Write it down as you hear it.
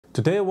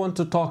Today I want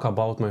to talk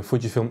about my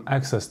Fujifilm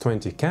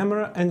X-S20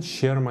 camera and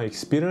share my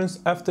experience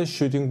after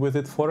shooting with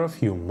it for a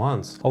few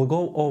months. I'll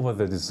go over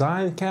the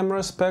design,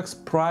 camera specs,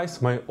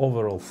 price, my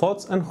overall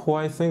thoughts and who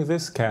I think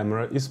this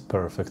camera is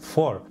perfect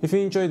for. If you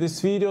enjoyed this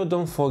video,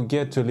 don't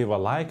forget to leave a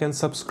like and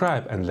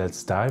subscribe, and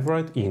let's dive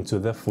right into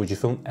the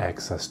Fujifilm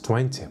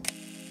X-S20.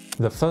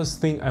 The first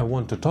thing I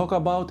want to talk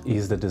about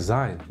is the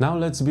design. Now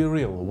let's be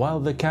real, while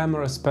the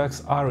camera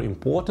specs are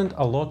important,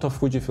 a lot of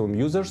Fujifilm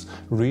users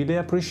really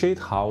appreciate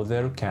how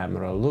their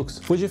camera looks.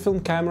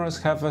 Fujifilm cameras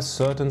have a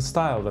certain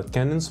style that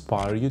can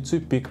inspire you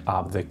to pick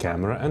up the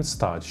camera and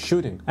start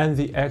shooting, and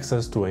the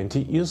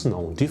X-S20 is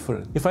no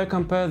different. If I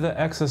compare the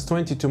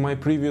X-S20 to my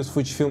previous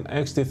Fujifilm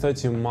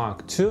X-T30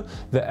 Mark II,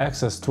 the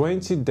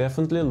X-S20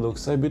 definitely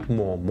looks a bit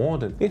more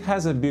modern. It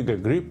has a bigger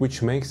grip,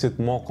 which makes it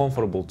more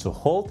comfortable to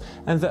hold,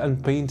 and the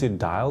unpainted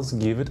dials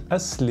give it a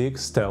sleek,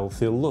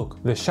 stealthy look.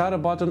 The shutter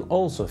button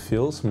also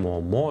feels more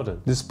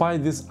modern.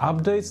 Despite these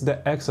updates,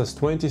 the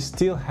X-S20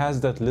 still has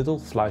that little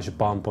flash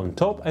bump on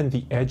top, and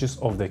the edges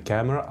of the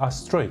camera are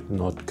straight,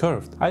 not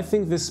curved. I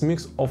think this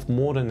mix of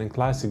modern and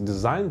classic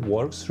design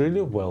works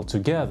really well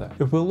together.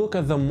 If we look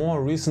at the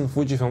more recent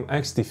Fujifilm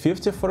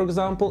X-T50, for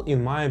example,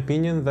 in my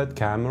opinion that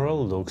camera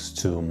looks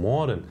too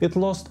modern. It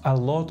lost a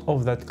lot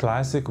of that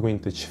classic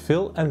vintage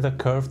feel, and the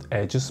curved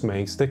edges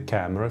makes the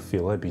camera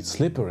feel a bit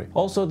slippery.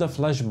 Also, the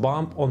flash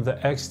bump on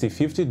the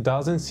X-T50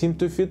 doesn't seem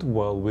to fit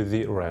well with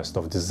the rest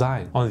of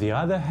design. On the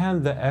other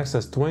hand, the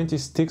X-S20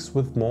 sticks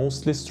with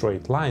mostly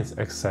straight lines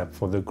except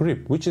for the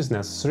grip, which is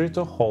necessary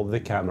to hold the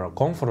camera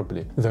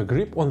comfortably. The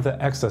grip on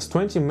the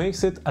X-S20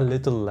 makes it a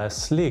little less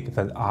sleek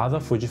than other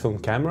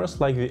Fujifilm cameras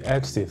like the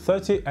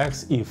X-T30,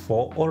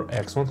 X-E4 or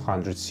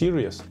X100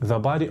 series. The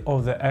body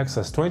of the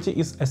X-S20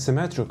 is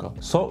asymmetrical,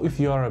 so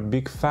if you are a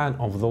big fan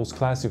of those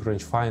classic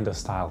rangefinder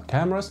style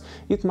cameras,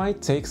 it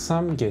might take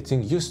some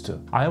getting used to.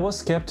 I was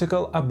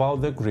skeptical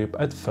about the grip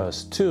at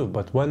first too,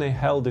 but when I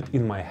held it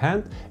in my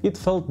hand, it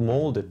felt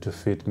molded to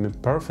fit me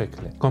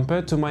perfectly.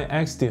 Compared to my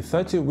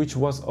X-T30, which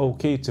was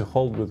okay to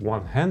hold with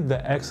one hand,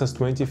 the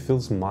X-S20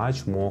 feels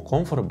much more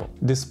comfortable.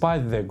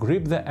 Despite the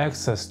grip, the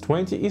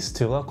X-S20 is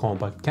still a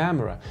compact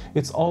camera.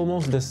 It's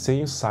almost the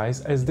same size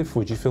as the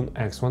Fujifilm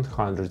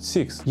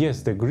X100VI.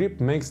 Yes, the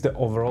grip makes the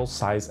overall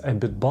size a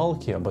bit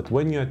bulkier, but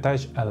when you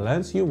attach a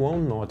lens, you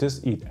won't notice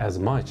it as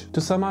much.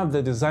 To sum up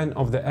the design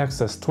of the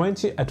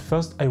X-S20, at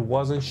first I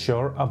wasn't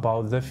sure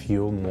about the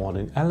few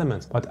modern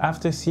elements, but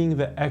after seeing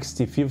the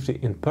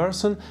X-T50 in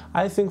person,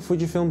 I think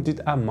Fujifilm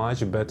did a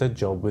much better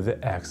job with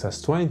the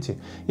X-S20.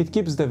 It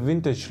keeps the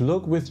vintage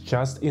look with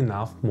just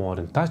enough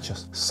modern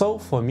touches. So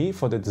for me,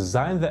 for the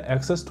design, the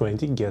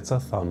X-S20 gets a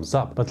thumbs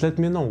up. But let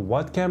me know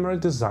what camera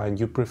design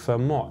you prefer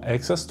more,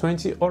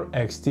 X-S20 or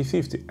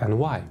X-T50, and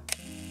why.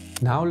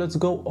 Now let's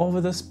go over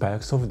the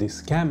specs of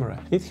this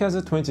camera. It has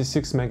a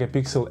 26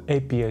 megapixel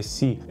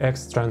APS-C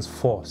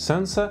X-Trans4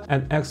 sensor,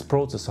 an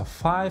X-Processor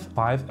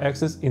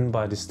 5axis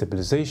in-body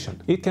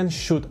stabilization. It can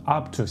shoot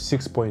up to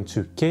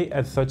 6.2K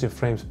at 30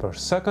 frames per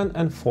second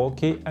and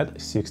 4K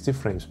at 60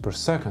 frames per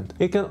second.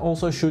 It can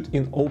also shoot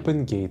in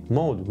open gate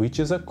mode,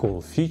 which is a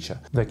cool feature.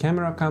 The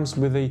camera comes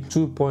with a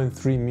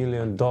 2.3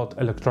 million dot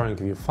electronic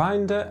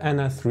viewfinder and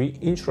a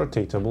 3-inch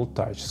rotatable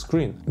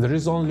touchscreen. There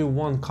is only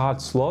one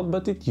card slot,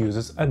 but it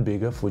uses a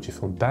bigger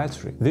Fujifilm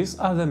battery. These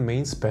are the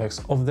main specs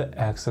of the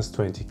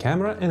X-S20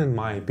 camera, and in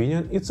my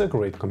opinion it's a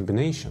great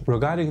combination.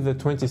 Regarding the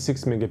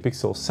 26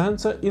 megapixel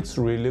sensor, it's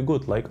really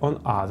good like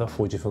on other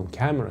Fujifilm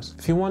cameras.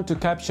 If you want to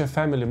capture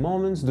family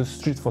moments, do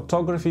street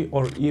photography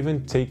or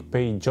even take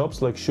paid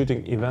jobs like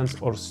shooting events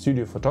or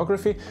studio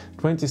photography,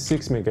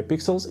 26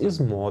 megapixels is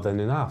more than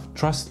enough,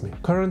 trust me.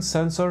 Current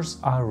sensors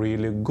are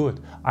really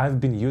good. I've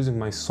been using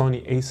my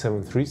Sony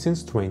a7 III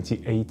since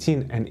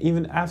 2018, and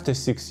even after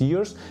 6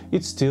 years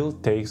it still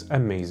takes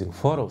amazing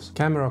photos.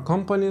 Camera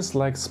companies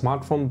like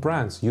smartphone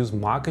brands use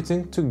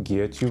marketing to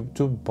get you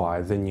to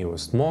buy the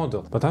newest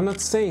model. But I'm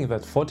not saying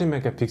that 40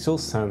 megapixel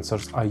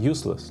sensors are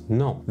useless.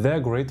 No,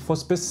 they're great for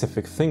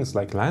specific things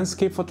like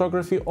landscape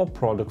photography or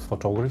product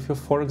photography,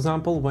 for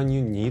example, when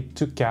you need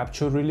to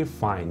capture really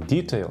fine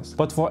details.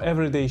 But for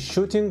everyday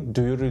shooting,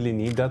 do you really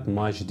need that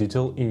much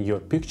detail in your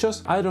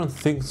pictures? I don't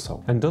think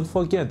so. And don't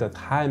forget that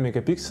high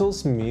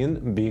megapixels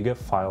mean bigger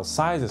file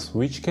sizes,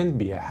 which can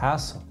be a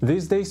hassle.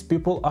 These days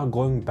people are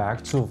going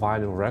back to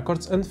vinyl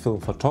records and film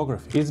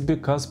photography. It's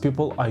because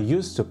people are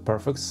used to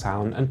perfect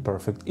sound and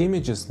perfect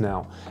images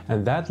now,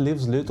 and that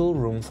leaves little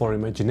room for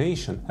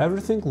imagination.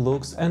 Everything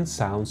looks and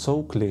sounds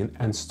so clean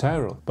and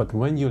sterile, but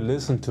when you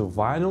listen to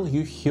vinyl,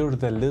 you hear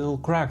the little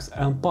cracks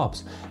and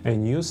pops,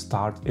 and you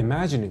start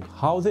imagining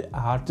how the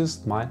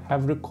artist might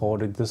have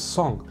recorded the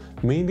song,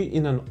 maybe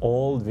in an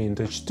old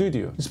vintage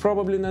studio. It's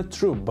probably not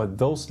true, but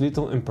those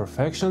little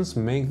imperfections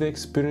make the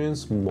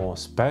experience more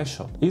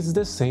special. It's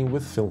the same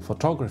with film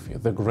photography.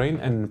 The the grain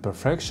and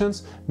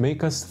imperfections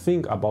make us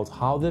think about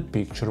how the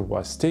picture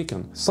was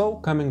taken. So,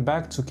 coming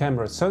back to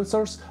camera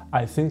sensors,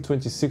 I think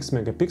 26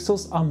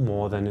 megapixels are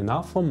more than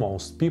enough for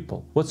most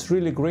people. What's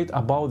really great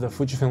about the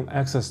Fujifilm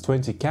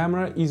X-S20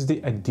 camera is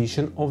the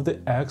addition of the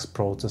X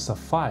Processor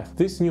 5.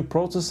 This new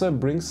processor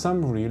brings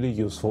some really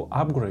useful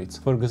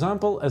upgrades. For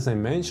example, as I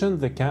mentioned,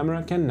 the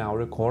camera can now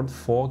record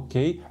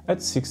 4K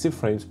at 60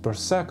 frames per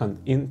second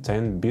in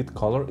 10-bit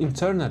color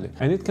internally,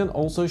 and it can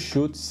also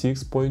shoot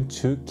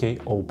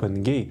 6.2K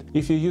open gate.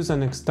 If you use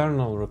an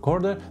external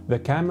recorder, the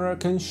camera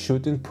can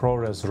shoot in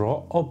ProRes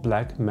RAW or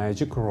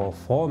Blackmagic RAW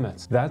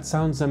formats. That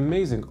sounds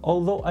amazing,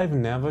 although I've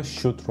never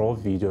shot RAW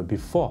video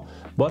before,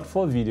 but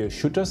for video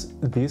shooters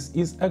this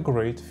is a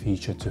great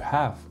feature to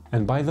have.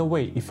 And by the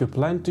way, if you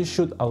plan to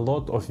shoot a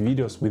lot of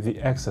videos with the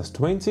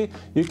X-S20,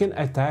 you can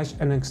attach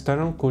an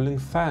external cooling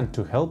fan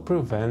to help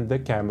prevent the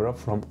camera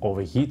from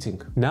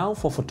overheating. Now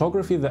for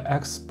photography, the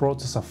X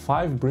Processor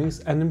 5 brings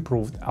an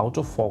improved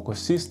autofocus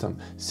system,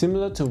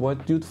 similar to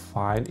what you'd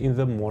find in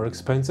the more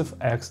expensive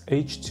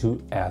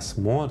X-H2S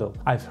model.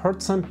 I've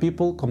heard some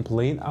people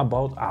complain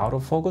about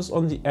autofocus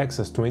on the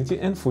X-S20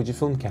 and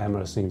Fujifilm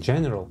cameras in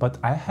general, but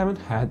I haven't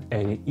had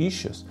any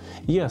issues.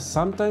 Yes,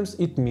 sometimes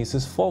it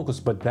misses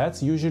focus, but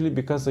that's usually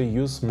because I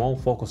use small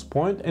focus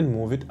point and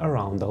move it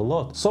around a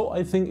lot, so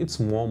I think it's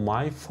more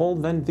my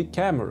fault than the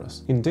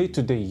camera's. In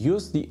day-to-day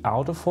use, the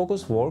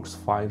autofocus works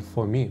fine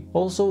for me.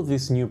 Also,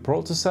 this new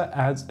processor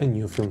adds a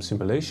new film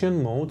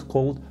simulation mode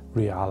called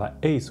Reala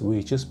Ace,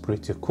 which is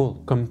pretty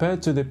cool.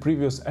 Compared to the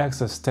previous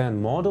X-S10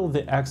 model,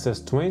 the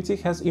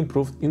X-S20 has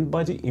improved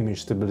in-body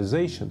image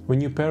stabilization. When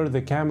you pair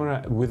the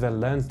camera with a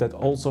lens that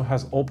also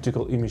has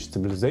optical image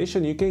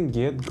stabilization, you can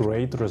get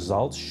great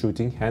results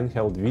shooting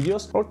handheld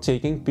videos or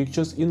taking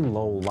pictures in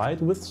low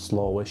light with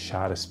slower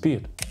shutter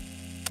speed.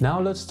 Now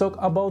let's talk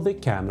about the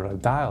camera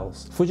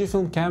dials.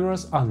 Fujifilm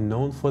cameras are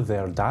known for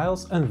their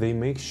dials and they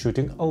make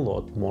shooting a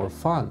lot more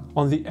fun.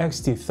 On the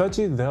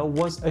X-T30 there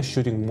was a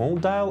shooting mode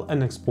dial,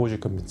 an exposure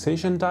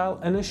compensation dial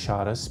and a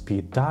shutter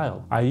speed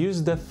dial. I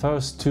used the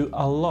first two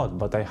a lot,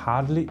 but I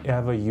hardly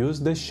ever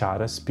use the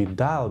shutter speed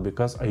dial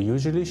because I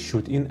usually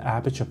shoot in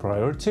aperture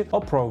priority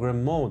or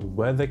program mode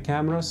where the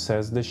camera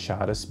sets the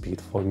shutter speed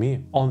for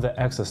me. On the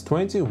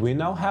X-S20 we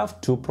now have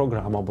two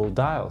programmable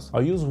dials. I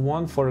use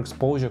one for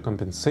exposure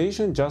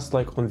compensation just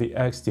like on the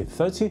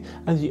X-T30,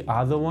 and the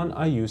other one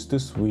I use to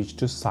switch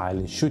to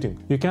silent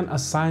shooting. You can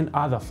assign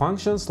other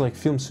functions like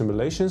film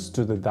simulations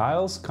to the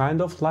dials,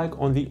 kind of like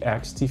on the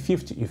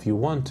X-T50 if you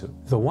want to.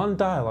 The one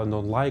dial I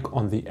don't like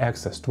on the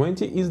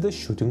X-S20 is the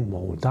shooting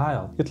mode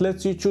dial. It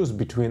lets you choose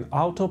between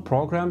auto,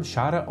 program,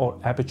 shutter or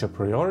aperture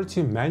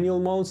priority, manual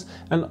modes,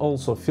 and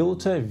also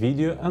filter,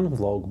 video and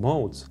vlog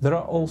modes. There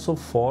are also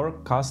 4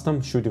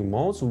 custom shooting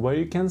modes where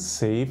you can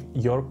save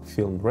your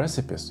film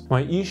recipes.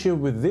 My issue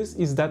with this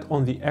is that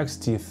on the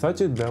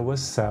X-T30 there were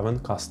 7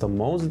 custom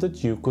modes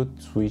that you could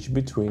switch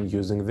between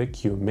using the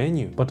Q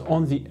menu, but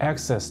on the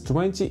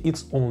X-S20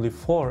 it's only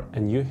 4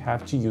 and you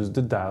have to use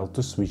the dial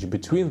to switch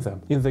between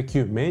them. In the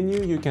Q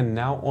menu you can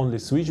now only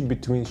switch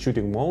between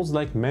shooting modes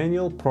like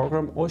manual,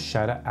 program or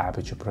shutter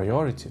aperture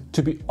priority.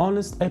 To be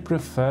honest, I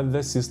prefer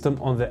the system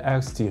on the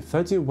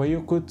X-T30 where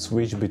you could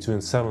switch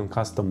between 7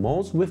 custom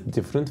modes with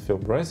different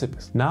film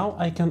recipes. Now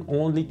I can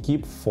only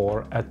keep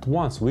 4 at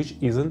once, which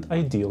isn't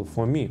ideal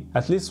for me.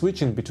 At least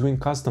switching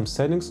between custom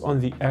settings on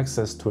the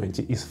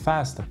X-S20 is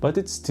faster, but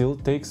it still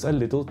takes a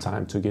little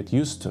time to get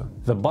used to.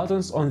 The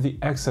buttons on the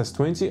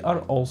X-S20 are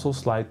also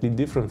slightly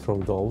different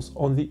from those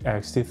on the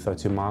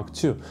X-T30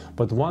 Mark II,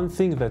 but one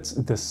thing that's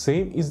the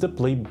same is the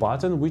play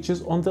button, which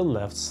is on the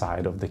left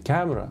side of the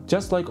camera.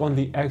 Just like on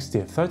the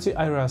X-T30,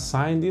 I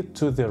reassigned it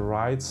to the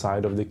right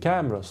side of the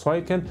camera so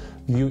I can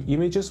view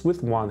images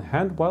with one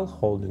hand while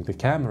holding the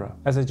camera.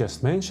 As I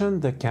just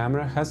mentioned, the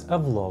camera has a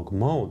vlog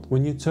mode.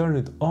 When you turn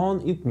it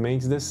on, it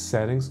makes the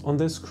settings on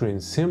the screen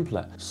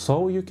simpler,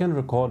 so you can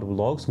record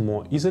vlogs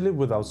more easily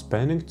without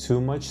spending too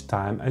much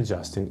time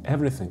adjusting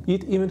everything.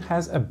 It even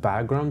has a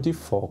background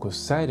defocus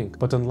setting,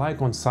 but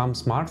unlike on some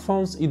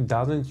smartphones, it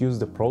doesn't use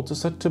the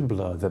processor to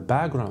blur the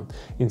background.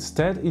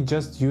 Instead, it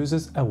just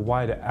uses a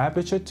wider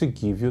aperture to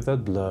give you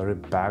that blurry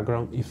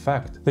background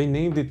effect. They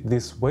named it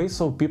this way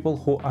so people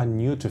who are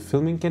new to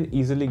filming can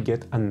easily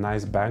get a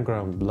nice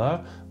background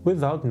blur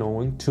without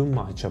knowing too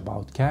much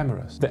about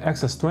cameras. The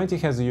X-S20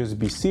 has a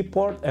USB-C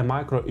port, a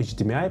micro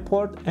HDMI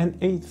port and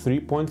a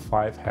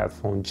 3.5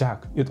 headphone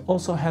jack. It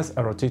also has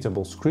a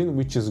rotatable screen,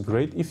 which is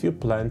great if you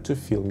plan to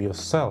film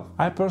yourself.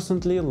 I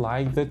personally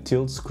like the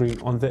tilt screen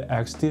on the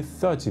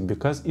X-T30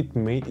 because it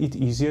made it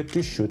easier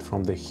to shoot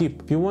from the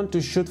hip. If you want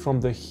to shoot from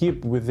the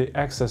hip with the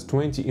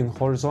X-S20 in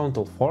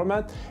horizontal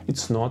format,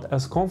 it's not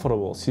as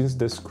comfortable since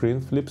the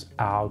screen flips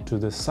out to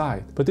the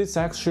side, but it's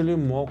actually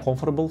more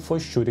comfortable for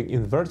shooting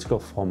in vertical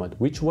format format,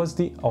 which was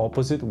the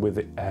opposite with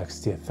the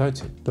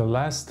X-T30. The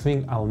last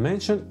thing I'll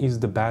mention is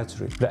the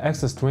battery. The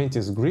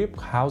X-S20's grip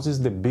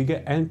houses the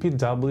bigger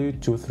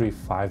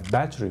NPW235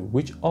 battery,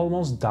 which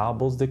almost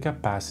doubles the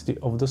capacity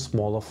of the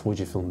smaller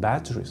Fujifilm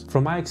batteries.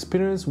 From my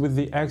experience with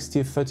the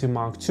X-T30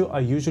 Mark II, I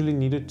usually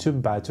needed 2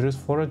 batteries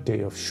for a day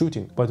of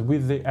shooting, but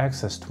with the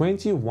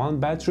X-S20, 1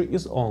 battery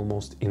is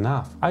almost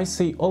enough. I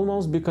say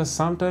almost because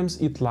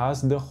sometimes it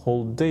lasts the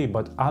whole day,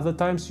 but other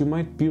times you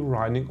might be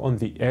running on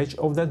the edge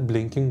of that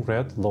blinking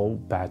red low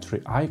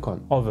battery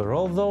icon.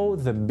 Overall though,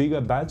 the bigger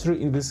battery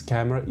in this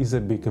camera is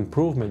a big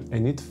improvement,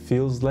 and it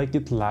feels like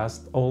it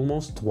lasts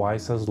almost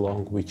twice as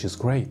long, which is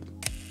great.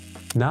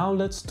 Now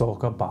let's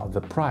talk about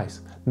the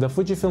price. The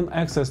Fujifilm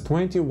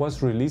X-S20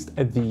 was released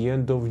at the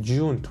end of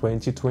June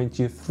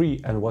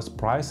 2023 and was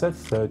priced at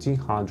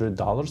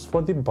 $1,300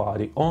 for the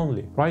body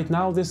only. Right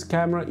now this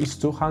camera is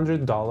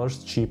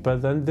 $200 cheaper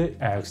than the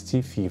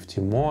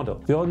X-T50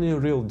 model. The only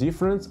real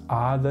difference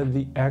are that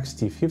the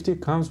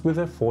X-T50 comes with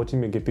a 40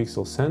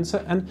 megapixel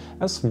sensor and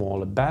a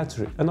smaller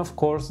battery, and of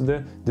course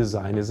the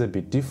design is a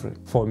bit different.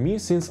 For me,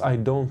 since I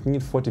don't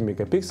need 40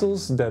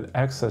 megapixels, the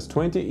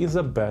X-S20 is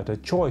a better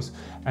choice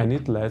and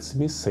it lets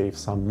me save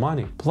some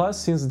money.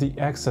 Plus, since the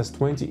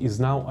X-S20 is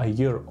now a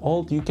year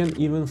old, you can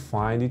even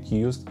find it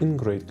used in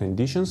great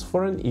conditions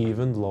for an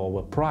even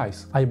lower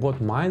price. I bought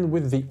mine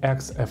with the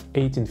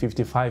XF18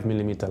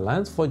 55mm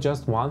lens for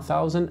just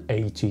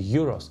 1,080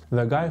 euros.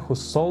 The guy who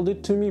sold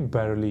it to me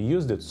barely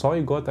used it, so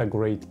I got a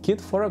great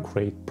kit for a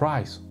great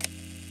price.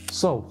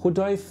 So, who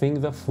do I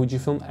think the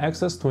Fujifilm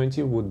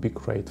X-S20 would be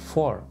great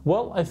for?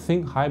 Well, I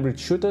think hybrid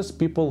shooters,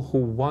 people who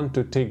want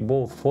to take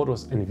both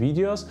photos and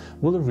videos,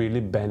 will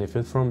really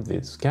benefit from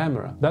this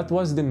camera. That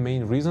was the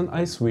main reason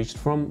I switched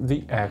from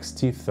the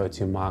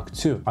X-T30 Mark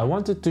II. I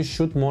wanted to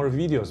shoot more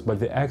videos, but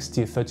the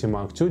X-T30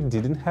 Mark II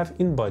didn't have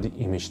in-body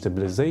image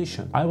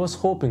stabilization. I was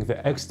hoping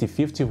the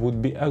X-T50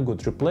 would be a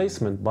good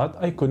replacement, but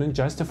I couldn't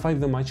justify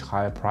the much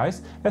higher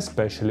price,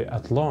 especially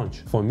at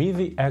launch. For me,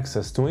 the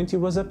X-S20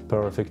 was a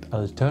perfect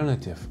alternative.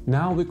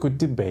 Now we could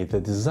debate the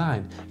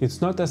design.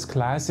 It's not as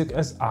classic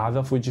as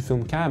other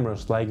Fujifilm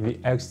cameras like the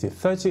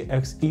X-T30,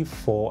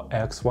 X-E4,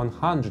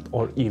 X100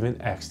 or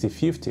even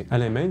X-T50.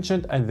 And I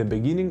mentioned at the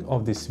beginning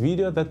of this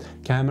video that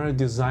camera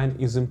design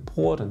is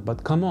important,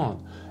 but come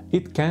on,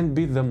 it can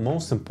be the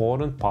most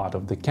important part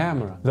of the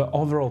camera. The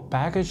overall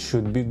package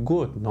should be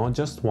good, not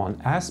just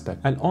one aspect.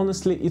 And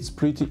honestly, it's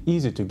pretty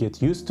easy to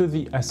get used to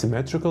the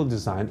asymmetrical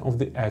design of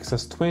the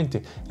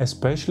X-S20,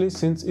 especially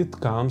since it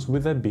comes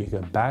with a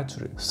bigger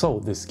battery. So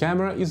this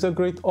camera is a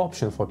great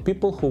option for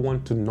people who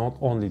want to not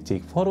only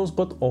take photos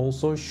but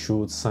also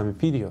shoot some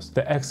videos.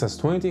 The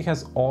X-S20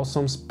 has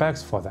awesome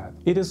specs for that.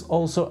 It is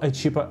also a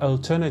cheaper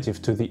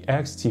alternative to the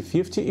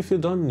X-T50 if you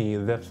don't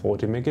need the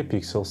 40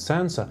 megapixel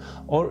sensor,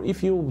 or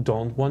if you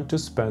don't want to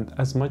spend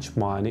as much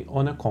money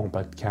on a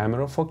compact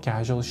camera for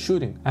casual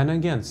shooting. And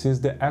again, since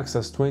the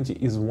X-S20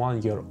 is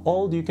 1 year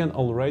old, you can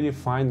already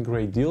find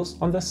great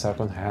deals on the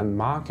second-hand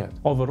market.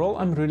 Overall,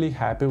 I'm really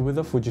happy with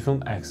the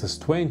Fujifilm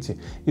X-S20.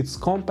 It's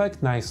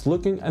compact, nice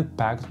looking and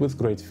packed with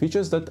great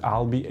features that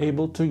I'll be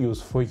able to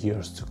use for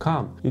years to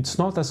come. It's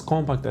not as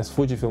compact as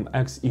Fujifilm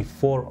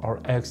X-E4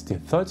 or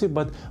X-T30,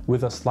 but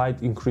with a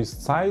slight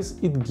increased size,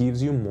 it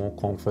gives you more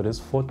confidence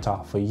for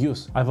tougher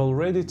use. I've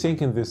already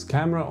taken this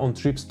camera on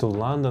trips to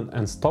London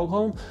and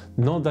Stockholm.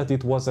 Not that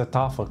it was a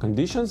tougher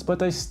conditions,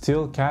 but I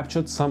still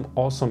captured some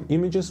awesome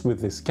images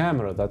with this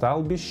camera that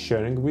I'll be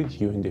sharing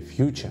with you in the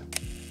future.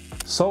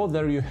 So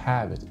there you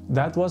have it.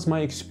 That was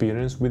my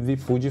experience with the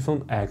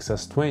Fujifilm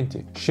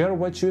X-S20. Share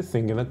what you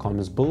think in the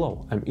comments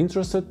below. I'm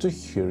interested to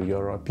hear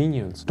your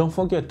opinions. Don't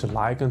forget to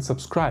like and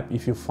subscribe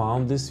if you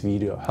found this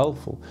video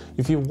helpful.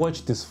 If you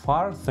watched this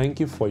far, thank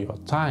you for your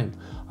time.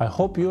 I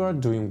hope you are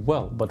doing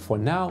well, but for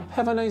now,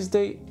 have a nice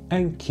day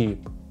and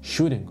keep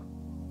shooting.